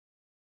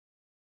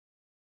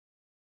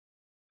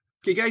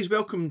Okay guys,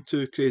 welcome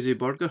to Crazy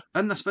Burger.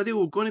 In this video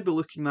we're going to be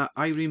looking at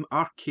Irem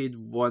Arcade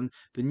 1,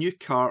 the new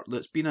cart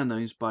that's been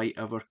announced by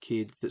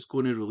Evercade that's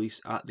going to release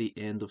at the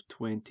end of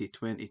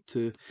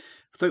 2022.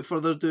 Without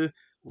further ado,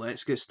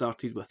 let's get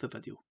started with the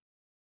video.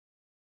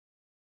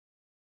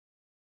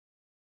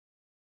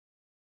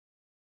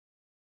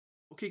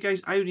 Okay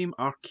guys, Irem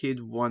Arcade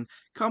 1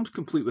 comes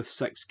complete with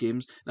 6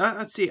 games. Now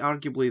I'd say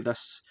arguably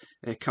this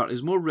cart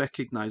is more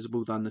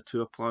recognisable than the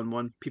two-a-plan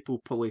one.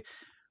 People probably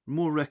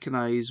more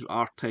recognise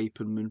R-Type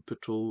and Moon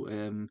Patrol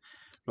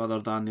rather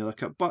than the other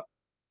cart, but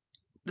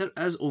there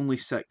is only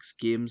 6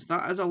 games.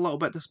 That is a little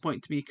bit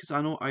disappointing to me because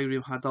I know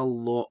Irem had a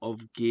lot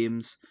of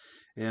games.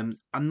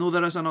 I know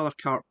there is another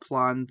cart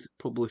planned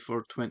probably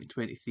for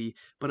 2023,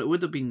 but it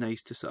would have been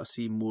nice to sort of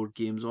see more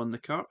games on the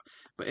cart.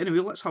 But anyway,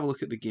 let's have a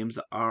look at the games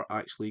that are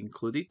actually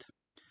included.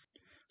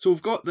 So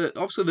we've got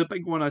obviously the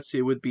big one I'd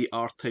say would be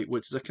R-Type,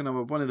 which is a kind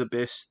of one of the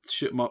best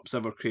shoot 'em ups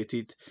ever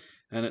created,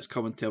 and it's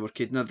coming to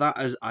Evercade. Now that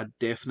is a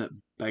definite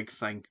big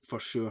thing for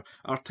sure.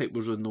 R-Type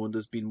was renowned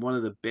as being one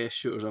of the best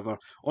shooters ever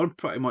on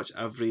pretty much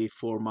every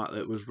format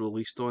that it was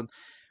released on.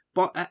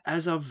 But it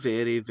is a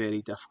very,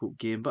 very difficult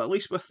game. But at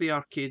least with the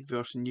arcade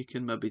version, you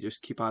can maybe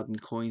just keep adding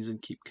coins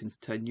and keep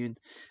continuing.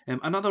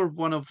 Another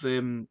one of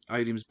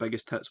Irem's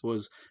biggest hits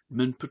was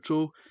Moon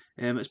Patrol.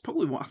 It's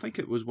probably I think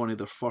it was one of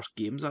their first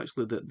games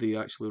actually that they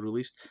actually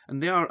released,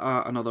 and they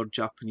are another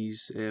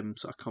Japanese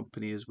sort of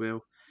company as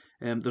well.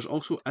 There's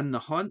also In the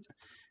Hunt,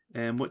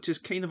 which is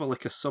kind of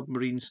like a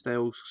submarine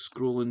style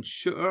scrolling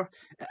shooter.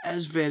 It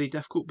is very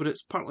difficult, but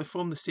it's partly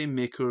from the same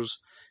makers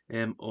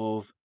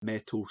of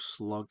Metal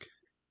Slug.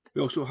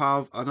 We also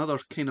have another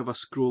kind of a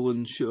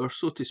scrolling shooter,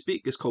 so to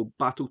speak. It's called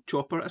Battle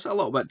Chopper. It's a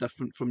little bit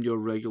different from your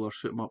regular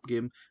shoot 'em up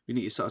game. You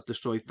need to sort of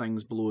destroy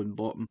things below and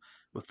bottom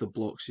with the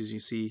blocks as you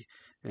see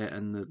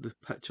in the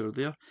picture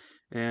there.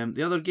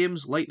 The other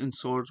game's Lightning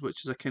Swords,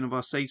 which is a kind of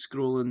a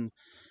side-scrolling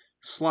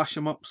slash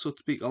 'em up, so to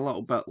speak, a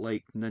little bit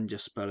like Ninja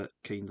Spirit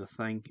kind of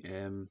thing.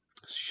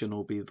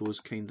 Shinobi, those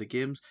kind of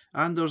games.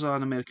 And there's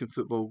an American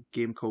football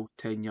game called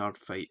 10-Yard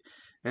Fight.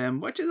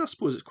 Which is, I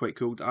suppose, it's quite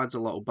cool. It adds a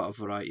little bit of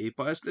variety,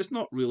 but it's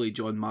not really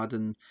John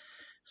Madden,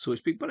 so to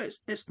speak. But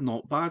it's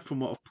not bad from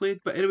what I've played.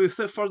 But anyway,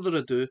 without further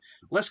ado,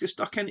 let's get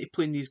stuck into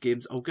playing these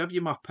games. I'll give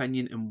you my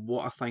opinion and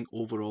what I think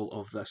overall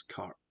of this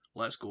cart.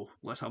 Let's go.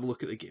 Let's have a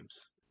look at the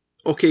games.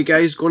 Okay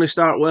guys, going to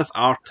start with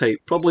R-Type,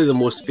 probably the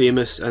most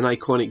famous and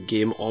iconic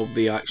game of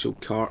the actual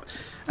cart.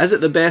 Is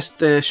it the best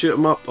shoot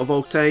 'em up of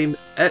all time?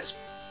 It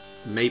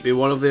might be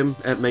one of them.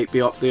 It might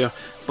be up there,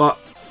 but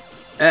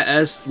it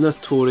is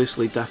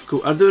notoriously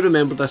difficult. I do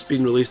remember this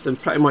being released in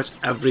pretty much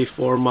every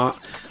format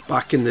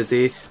back in the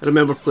day. I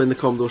remember playing the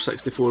Commodore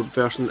 64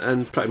 version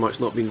and pretty much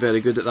not being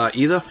very good at that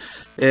either.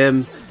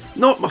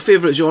 Not my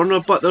favourite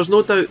genre, but there's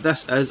no doubt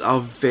this is a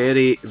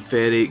very,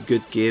 very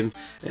good game.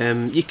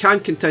 You can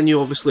continue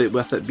obviously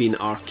with it being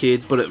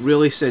arcade, but it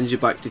really sends you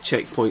back to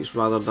checkpoints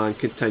rather than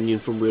continuing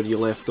from where you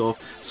left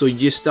off. So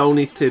you still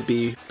need to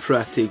be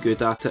pretty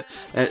good at it.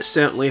 It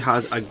certainly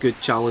has a good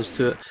challenge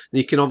to it.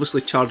 And you can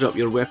obviously charge up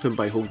your weapon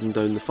by holding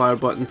down the fire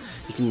button.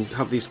 You can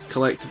have these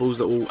collectibles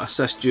that will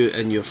assist you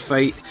in your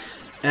fight.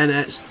 And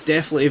it's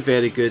definitely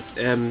very good.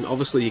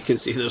 Obviously you can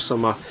see there's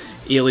some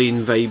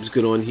alien vibes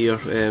going on here,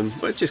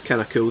 which is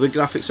kind of cool. The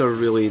graphics are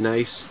really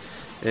nice,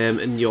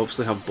 and you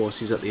obviously have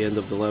bosses at the end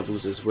of the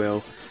levels as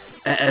well.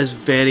 It is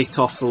very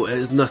tough though. It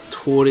is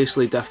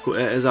notoriously difficult.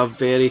 It is a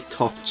very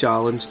tough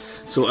challenge.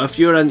 So if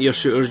you're into your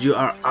shooters, you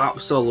are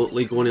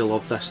absolutely going to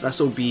love this. This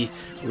will be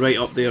right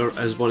up there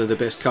as one of the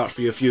best carts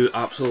for you if you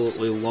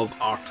absolutely love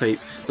R-Type.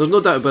 There's no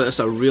doubt about it, it's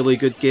a really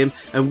good game,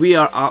 and we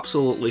are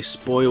absolutely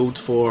spoiled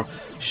for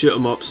shoot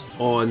 'em ups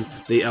on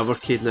the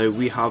Evercade now.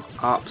 We have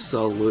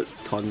absolute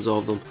tons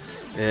of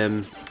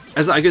them.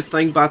 Is that a good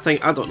thing, bad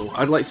thing? I don't know.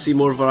 I'd like to see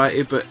more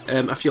variety, but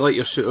if you like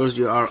your shooters,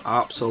 you are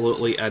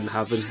absolutely in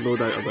heaven, no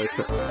doubt about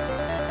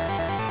it.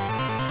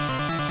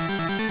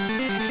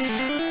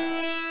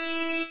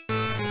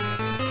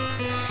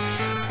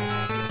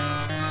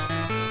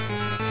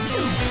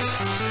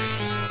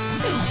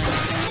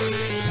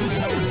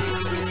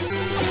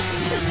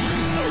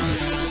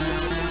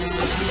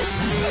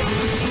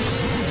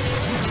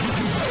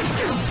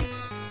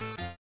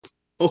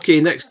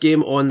 Okay, next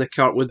game on the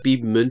cart would be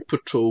Moon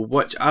Patrol,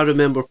 which I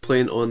remember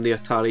playing on the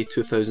Atari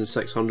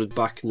 2600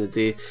 back in the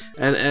day,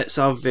 and it's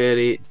a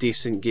very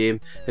decent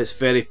game. It's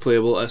very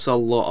playable, it's a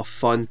lot of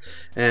fun.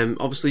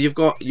 Obviously you've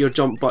got your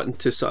jump button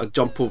to sort of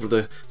jump over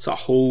the sort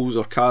of holes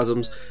or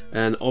chasms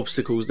and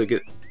obstacles that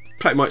get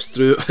pretty much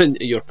through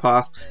into your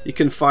path. You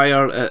can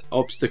fire at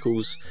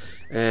obstacles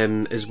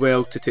as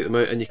well to take them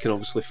out, and you can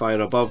obviously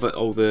fire above at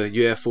all the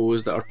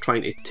UFOs that are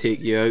trying to take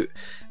you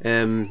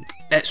out.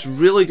 It's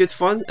really good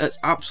fun. It's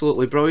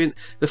absolutely brilliant.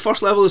 The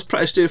first level is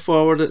pretty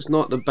straightforward. It's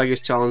not the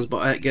biggest challenge,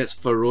 but it gets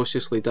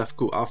ferociously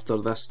difficult after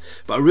this.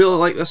 But I really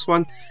like this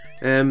one.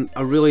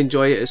 I really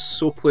enjoy it. It's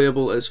so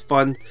playable, it's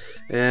fun,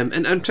 and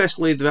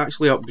interestingly they've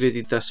actually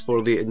upgraded this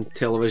for the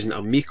Intellivision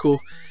Amico.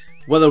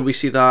 Whether we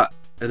see that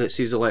and it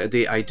sees the light of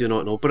day, I do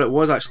not know, but it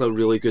was actually a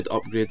really good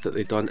upgrade that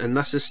they done, and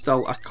this is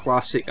still a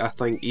classic. I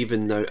think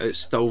even now it's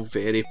still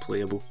very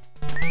playable.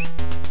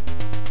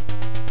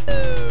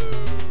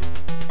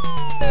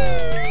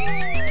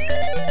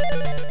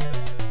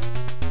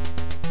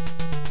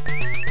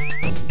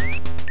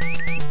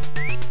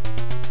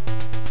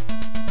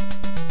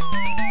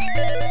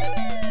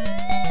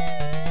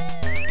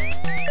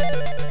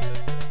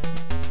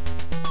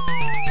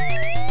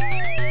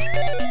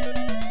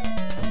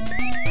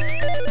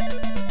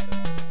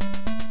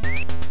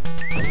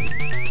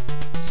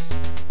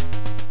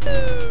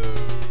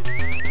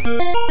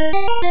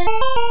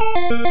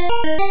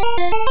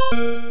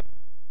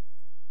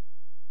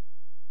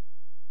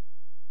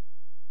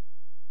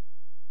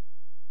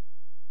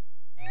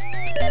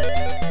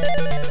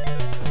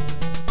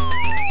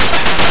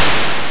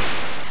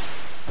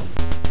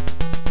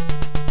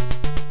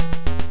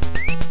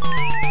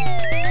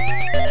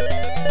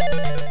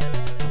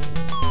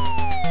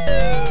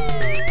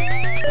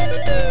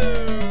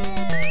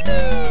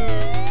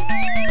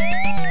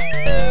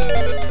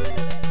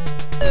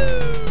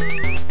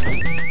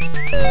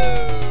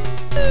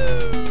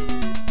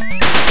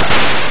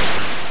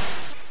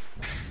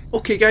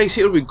 Okay guys,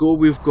 here we go.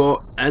 We've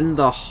got In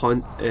the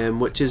Hunt,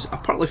 which is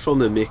apparently from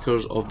the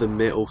makers of the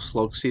Metal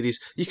Slug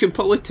series. You can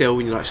probably tell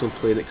when you're actually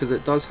playing it because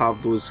it does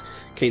have those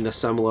kind of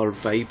similar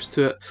vibes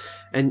to it.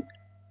 And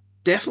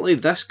definitely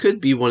this could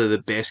be one of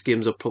the best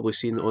games I've probably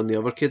seen on the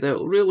Evercade.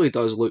 It really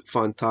does look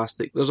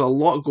fantastic. There's a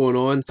lot going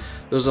on,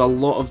 there's a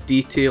lot of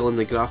detail in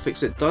the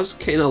graphics. It does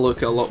kind of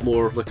look a lot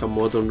more like a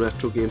modern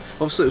retro game.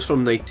 Obviously it was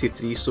from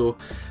 '93, so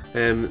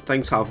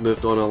things have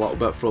moved on a little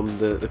bit from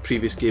the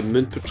previous game,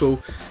 Moon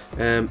Patrol.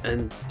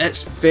 And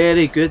it's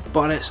very good,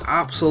 but it's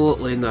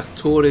absolutely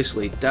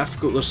notoriously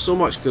difficult. There's so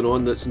much going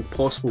on that's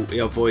impossible to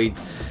avoid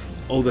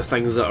all the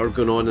things that are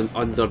going on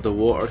under the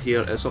water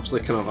here. It's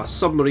obviously kind of a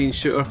submarine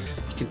shooter.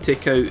 You can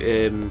take out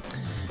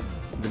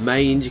the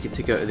mines, you can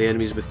take out the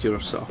enemies with your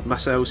sort of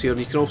missiles here, and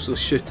you can also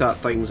shoot at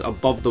things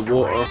above the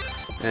water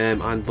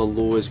and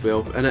below as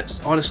well. And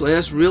it's honestly,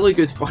 it's really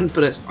good fun,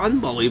 but it's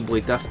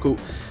unbelievably difficult.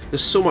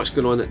 There's so much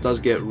going on, it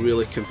does get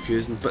really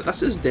confusing, but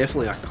this is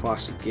definitely a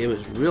classic game.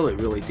 It's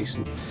really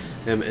decent,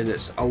 and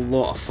it's a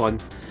lot of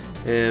fun.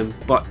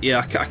 But yeah,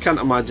 I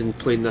can't imagine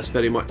playing this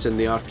very much in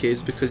the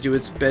arcades because you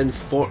would spend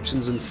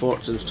fortunes and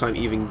fortunes trying to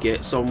even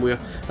get somewhere.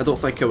 I don't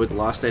think it would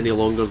last any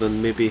longer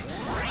than maybe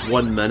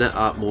 1 minute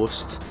at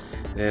most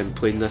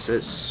playing this.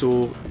 It's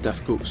so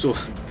difficult. So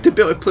to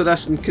be able to play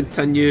this and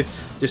continue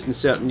just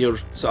inserting your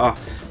sort of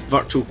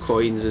virtual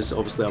coins is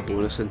obviously a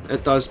bonus, and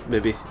it does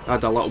maybe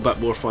add a little bit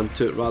more fun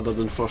to it rather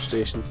than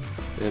frustration.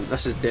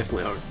 This is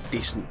definitely a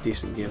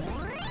decent game.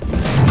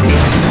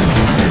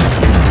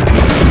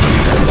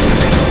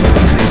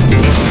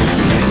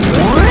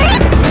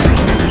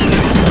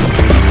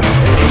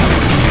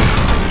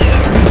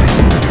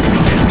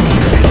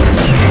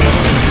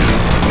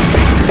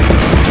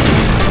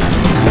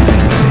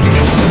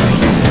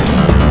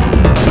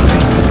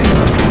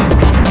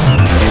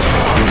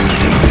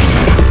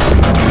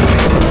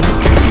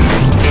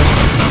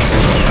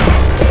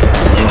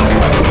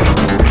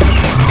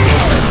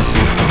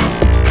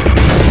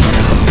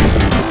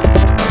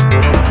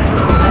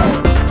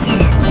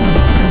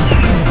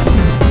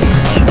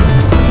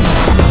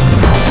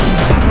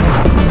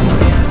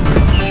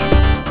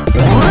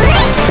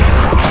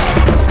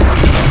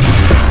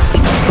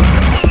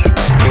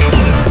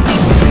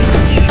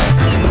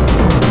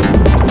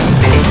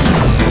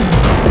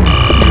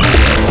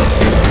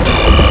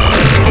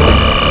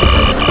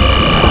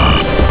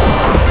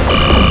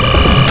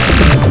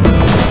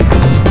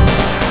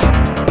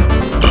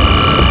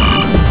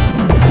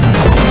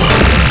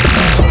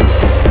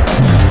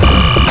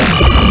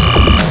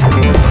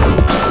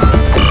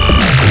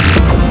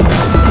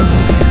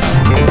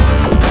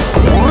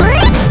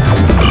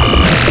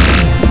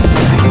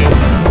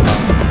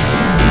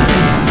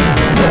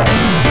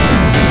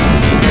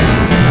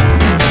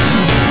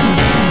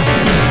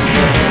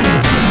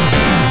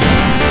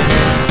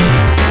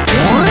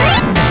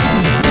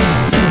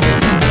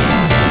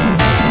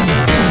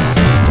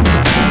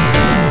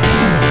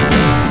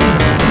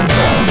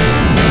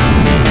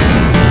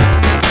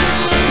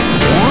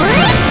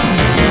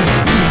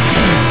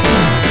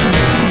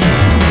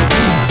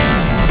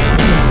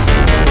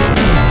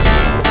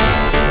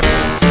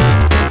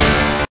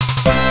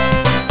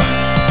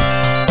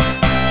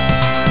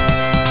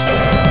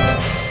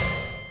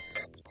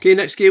 Okay,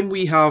 next game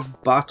we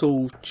have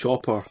Battle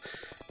Chopper.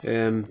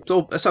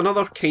 So it's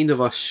another kind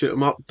of a shoot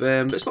 'em up.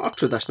 It's not a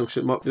traditional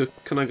shoot 'em up. You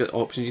kind of get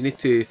options. You need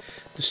to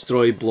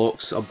destroy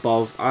blocks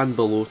above and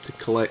below to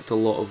collect a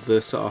lot of the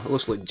sort of, it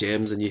looks like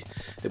gems, and it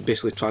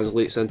basically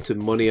translates into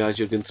money as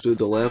you're going through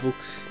the level.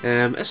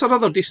 It's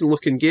another decent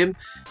looking game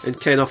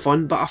and kind of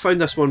fun, but I found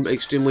this one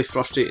extremely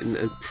frustrating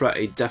and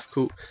pretty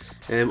difficult.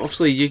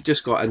 Obviously you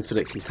just got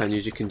infinite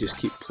continues, you can just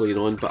keep playing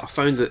on, but I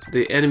found that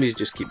the enemies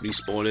just keep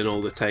respawning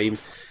all the time.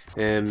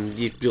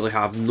 You really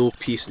have no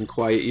peace and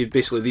quiet. You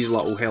basically, these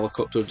little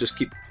helicopters just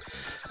keep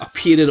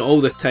appearing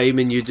all the time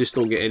and you just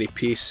don't get any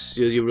peace.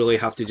 You really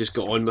have to just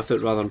get on with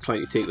it rather than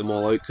trying to take them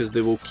all out, because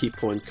they will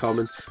keep on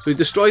coming. So you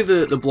destroy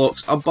the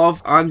blocks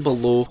above and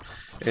below,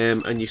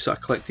 and you sort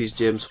of collect these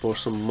gems for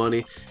some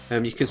money.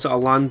 You can sort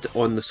of land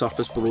on the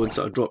surface below and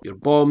sort of drop your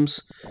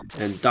bombs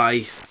and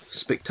die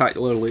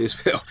spectacularly as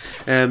well.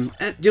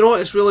 You know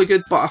what, it's really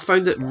good, but I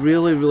found it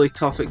really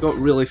tough. It got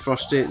really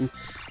frustrating,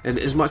 and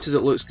as much as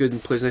it looks good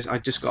and plays nice, I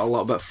just got a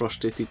little bit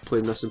frustrated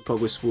playing this and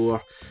probably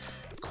swore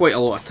quite a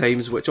lot of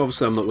times, which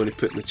obviously I'm not going to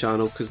put in the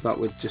channel because that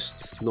would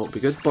just not be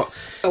good. But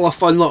still a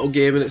fun little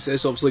game, and it's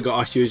obviously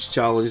got a huge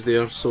challenge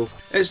there, so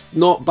it's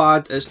not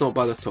bad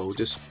at all,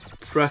 just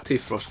pretty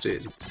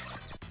frustrating.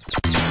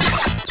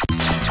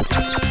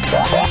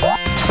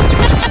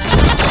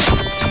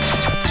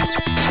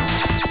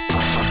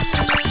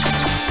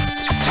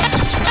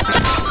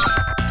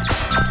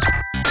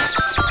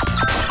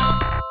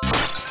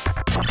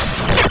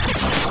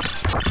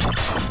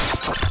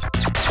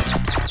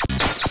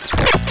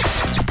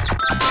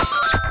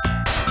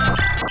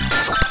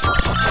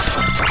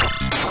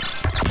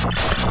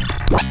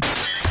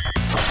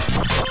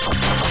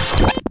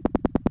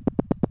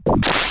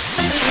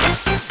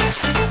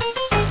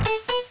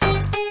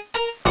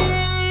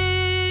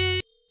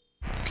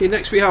 Okay,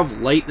 next we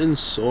have Lightning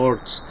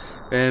Swords,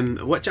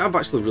 which I've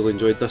actually really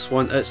enjoyed this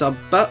one. It's a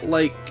bit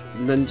like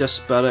Ninja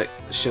Spirit,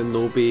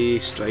 Shinobi,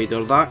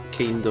 Strider, that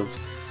kind of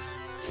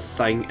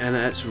thing, and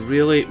it's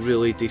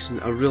really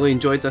decent. I really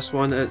enjoyed this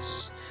one.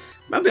 It's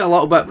maybe a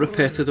little bit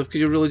repetitive because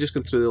you're really just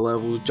going through the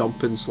levels,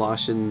 jumping,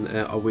 slashing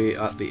away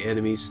at the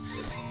enemies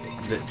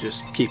that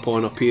just keep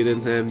on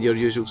appearing. Your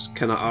usual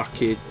kind of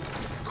arcade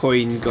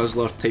coin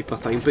guzzler type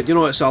of thing, but you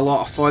know, it's a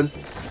lot of fun.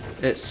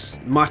 It's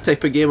my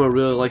type of game. I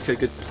really like a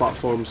good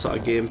platform sort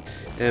of game,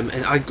 and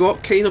I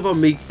got kind of a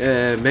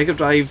Mega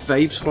Drive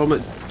vibes from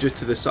it due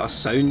to the sort of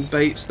sound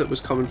bites that was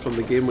coming from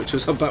the game, which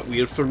was a bit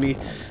weird for me.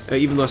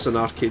 Even though it's an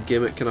arcade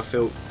game, it kind of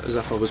felt as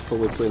if I was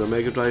probably playing a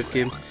Mega Drive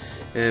game.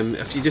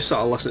 If you just sort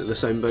of listen to the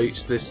sound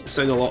bites, they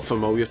sound a lot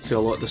familiar to a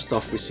lot of the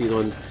stuff we've seen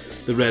on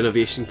the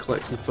Renovation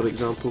Collection, for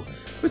example,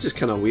 which is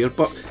kind of weird,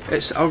 but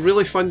it's a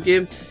really fun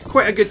game.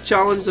 Quite a good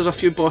challenge. There's a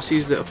few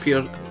bosses that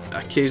appear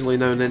occasionally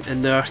now and then,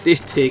 and they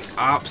take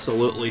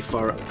absolutely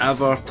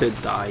forever to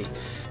die.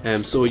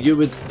 So you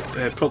would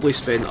probably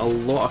spend a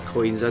lot of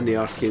coins in the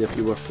arcade if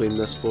you were playing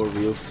this for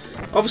real.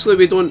 Obviously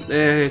we don't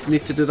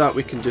need to do that.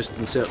 We can just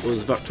insert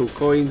those virtual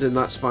coins, and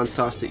that's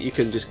fantastic. You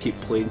can just keep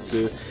playing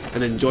through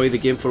and enjoy the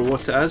game for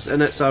what it is,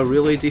 and it's a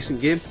really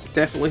decent game,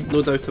 definitely,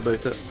 no doubt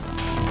about it.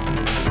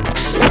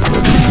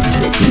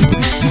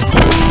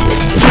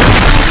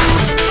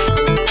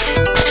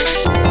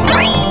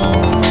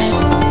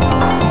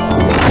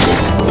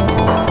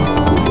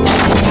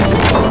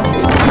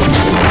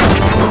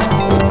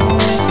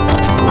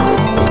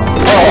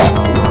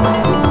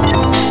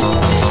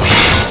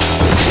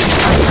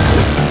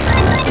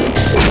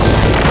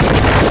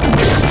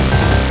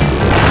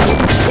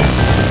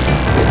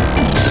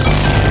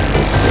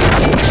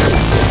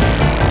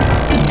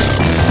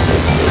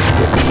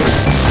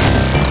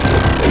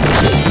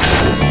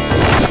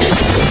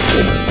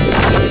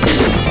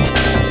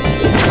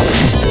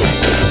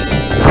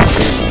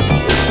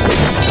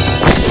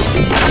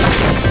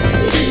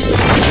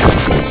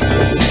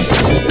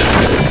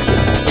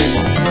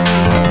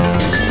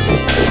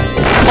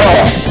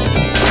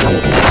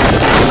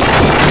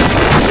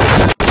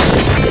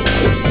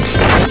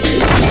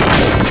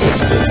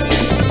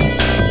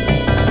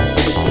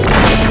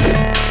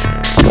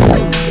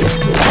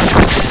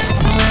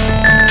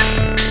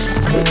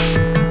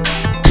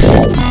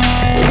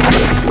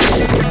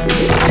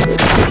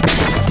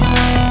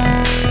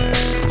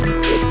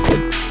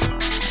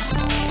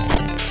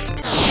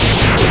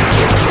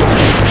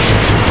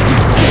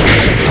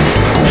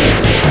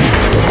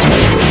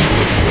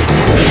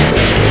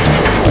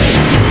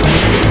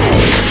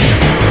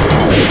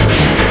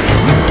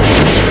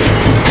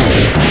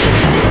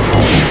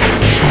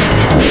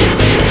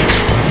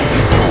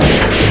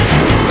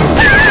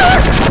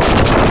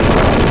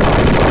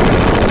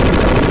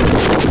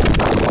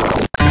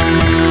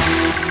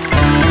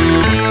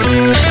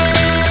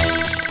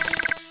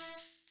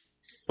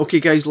 Okay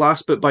guys,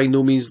 last but by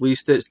no means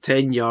least, it's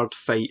 10-Yard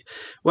Fight,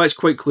 which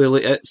quite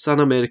clearly it's an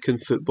American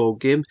football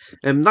game.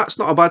 That's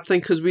not a bad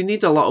thing because we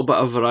need a little bit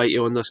of variety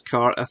on this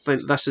cart. I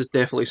think this is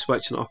definitely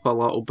switching it up a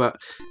little bit.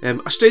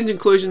 A strange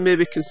inclusion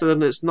maybe,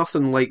 considering it's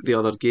nothing like the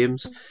other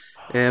games,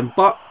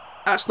 but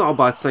that's not a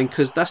bad thing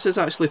because this is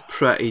actually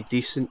pretty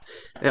decent.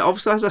 It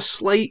obviously has a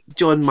slight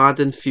John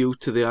Madden feel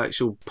to the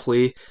actual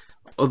play,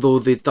 although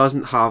it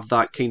doesn't have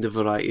that kind of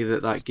variety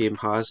that game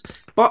has.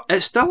 But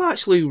it's still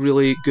actually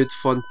really good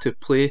fun to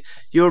play.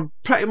 You're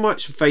pretty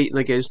much fighting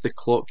against the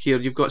clock here.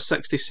 You've got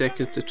 60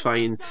 seconds to try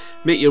and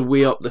make your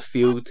way up the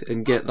field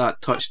and get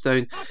that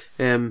touchdown.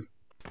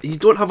 You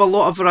don't have a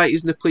lot of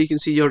varieties in the play. You can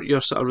see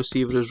your sort of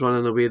receiver is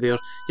running away there.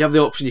 You have the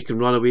option you can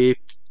run away,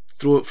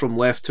 throw it from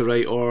left to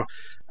right, or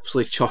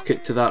obviously chuck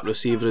it to that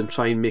receiver and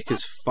try and make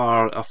as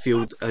far a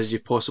field as you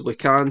possibly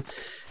can.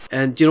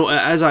 And you know,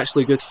 it is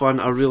actually good fun.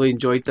 I really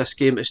enjoyed this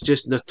game. It's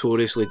just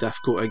notoriously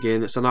difficult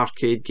again. It's an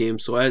arcade game,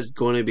 so it is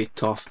going to be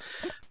tough.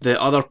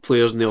 The other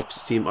players in the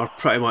opposite team are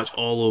pretty much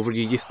all over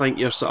you. You think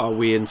you're sort of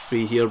way in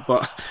free here,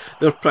 but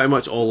they're pretty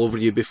much all over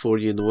you before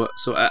you know it.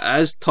 So it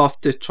is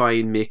tough to try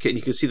and make it. And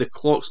you can see the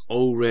clock's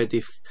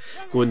already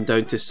going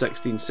down to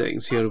 16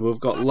 seconds here. We've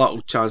got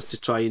little chance to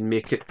try and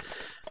make it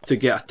to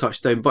get a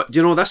touchdown, but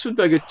you know, this would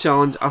be a good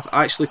challenge.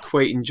 I actually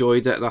quite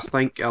enjoyed it, and I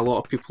think a lot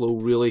of people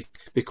will really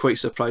be quite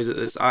surprised that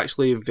it's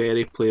actually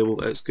very playable.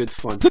 It's good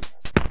fun.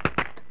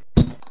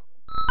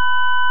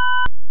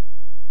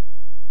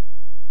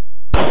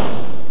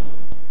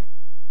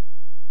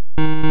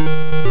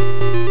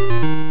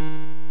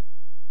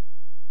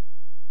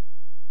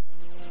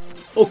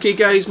 Okay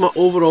guys, my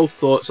overall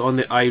thoughts on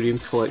the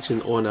Irem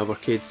collection on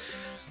Evercade.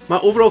 My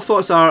overall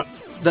thoughts are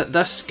that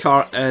this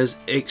cart is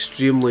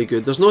extremely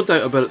good. There's no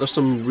doubt about it. There's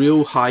some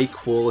real high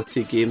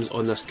quality games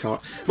on this cart.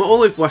 My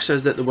only wish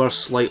is that there were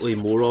slightly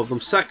more of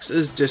them. 6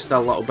 is just a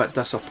little bit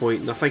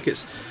disappointing. I think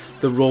it's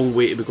the wrong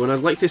way to be going.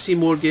 I'd like to see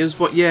more games,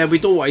 but yeah, we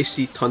don't want to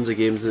see tons of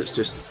games and it's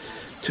just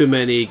too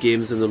many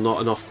games and there's not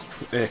enough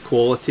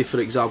quality, for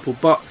example.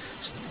 But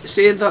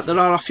saying that, there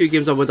are a few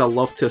games I would have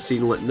loved to have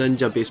seen, like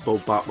Ninja Baseball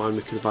Batman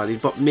we could have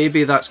added, but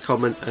maybe that's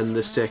coming in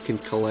the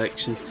second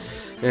collection.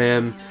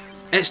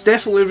 It's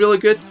definitely really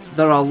good.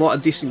 There are a lot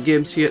of decent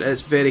games here.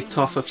 It's very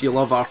tough. If you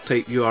love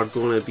R-Type, you are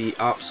going to be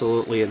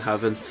absolutely in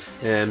heaven.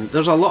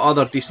 There's a lot of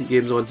other decent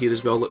games on here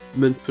as well, like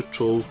Moon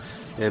Patrol,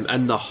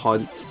 In the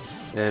Hunt,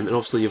 and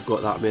obviously you've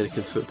got that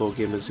American football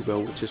game as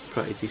well, which is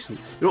pretty decent.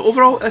 You know,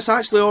 overall, it's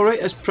actually alright.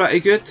 It's pretty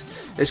good.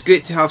 It's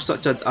great to have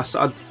such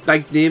a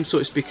big name, so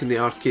to speak, in the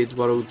arcade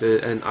world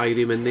in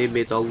Irem, and they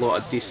made a lot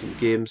of decent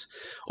games.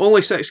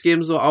 Only 6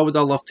 games though. I would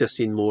have loved to have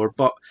seen more,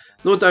 but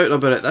no doubt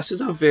about it, this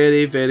is a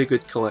very, very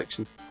good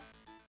collection.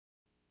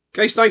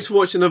 Guys, thanks for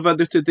watching the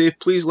video today.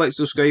 Please like,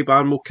 subscribe,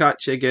 and we'll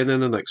catch you again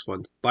in the next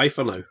one. Bye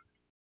for now.